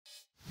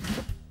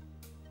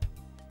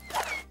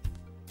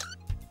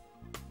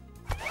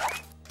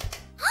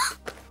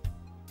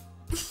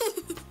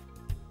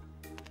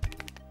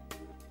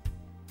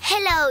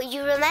Oh,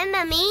 you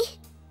remember me?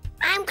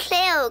 I'm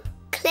Cleo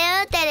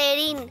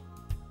Telerín.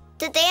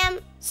 Today I'm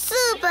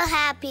super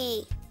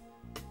happy.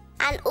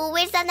 And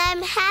always that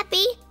I'm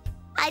happy,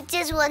 I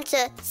just want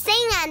to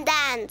sing and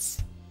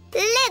dance.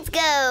 Let's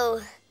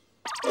go!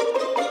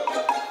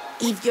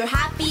 If you're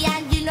happy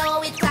and you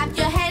know it, clap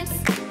your hands.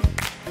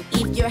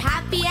 If you're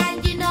happy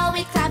and you know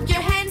it, clap your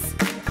hands.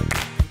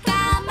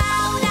 Come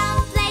out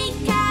and play,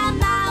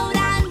 come out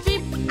and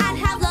dream, and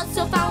have lots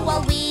of fun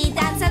while we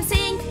dance and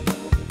sing.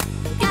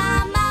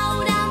 Come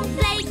out and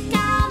play,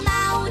 come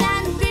out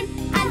and dream,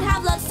 and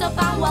have lots of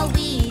fun while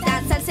we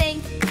dance and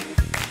sing.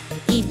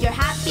 If you're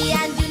happy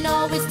and you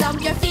know it,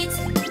 stomp your feet.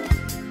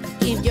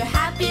 If you're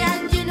happy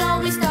and you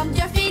know it, stomp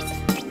your feet.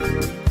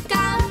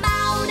 Come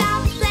out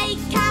and play,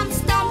 come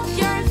stomp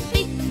your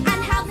feet,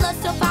 and have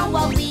lots of fun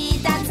while we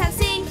dance and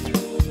sing.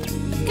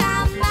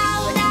 Come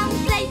out and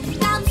play,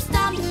 come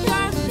stomp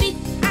your feet,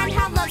 and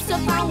have lots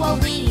of fun while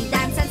we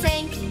dance and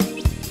sing.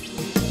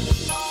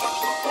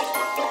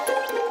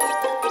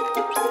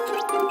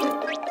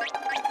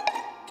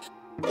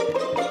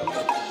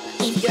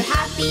 If you're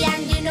happy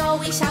and you know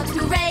we shout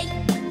hooray.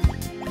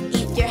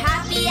 If you're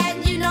happy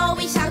and you know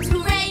we shout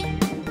hooray.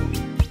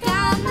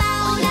 Come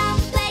out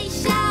and play,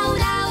 shout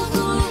out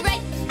hooray,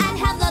 and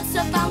have lots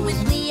of fun with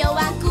Cleo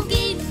and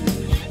Cuquín.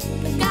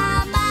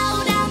 Come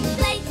out and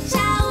play,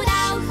 shout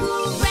out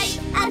hooray,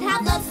 and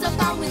have lots of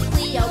fun with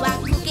Cleo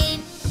and Cuquín.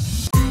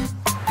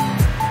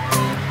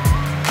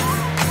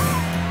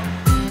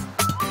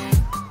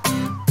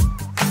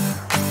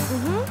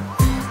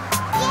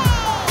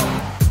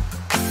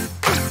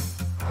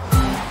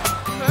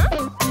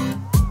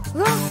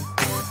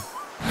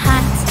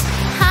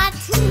 Hot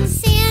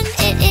sand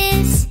it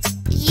is.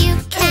 You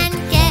can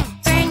get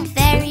burned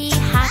very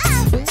hot.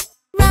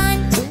 Run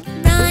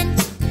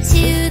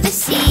to the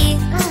sea.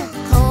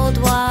 Cold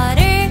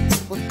water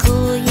will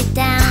cool you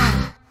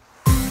down.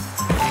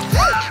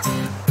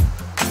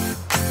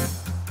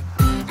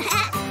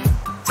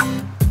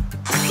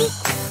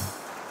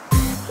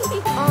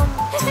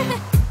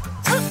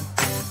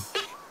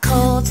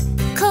 Cold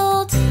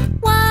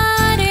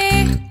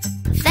water.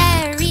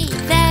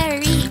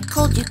 Very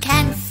cold. You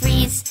can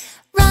freeze.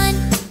 Run,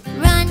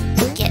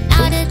 get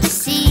out of the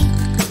sea.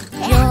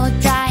 You'll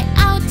dry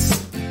out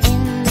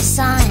in the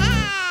sun.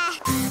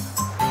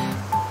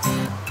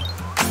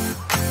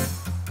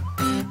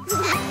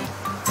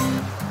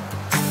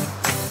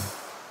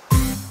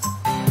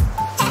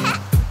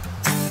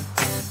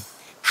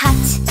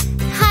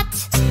 Hot,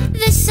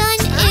 the sun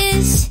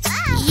is.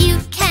 You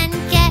can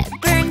get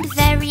burned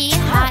very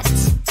hot.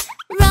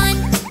 Run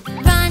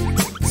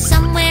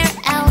somewhere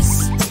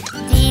else.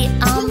 The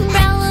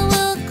umbrella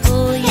will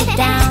cool you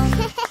down.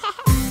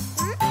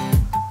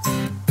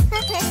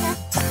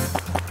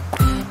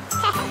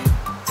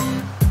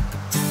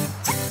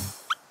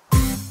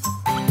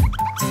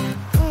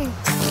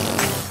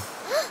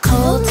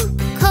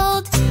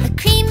 Cold, the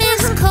cream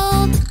is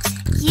cold.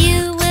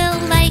 You will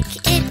like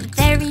it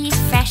very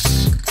fresh.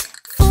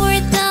 For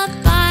the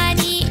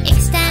body,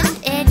 extend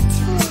it,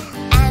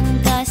 and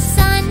the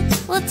sun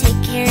will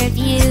take care of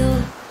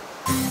you.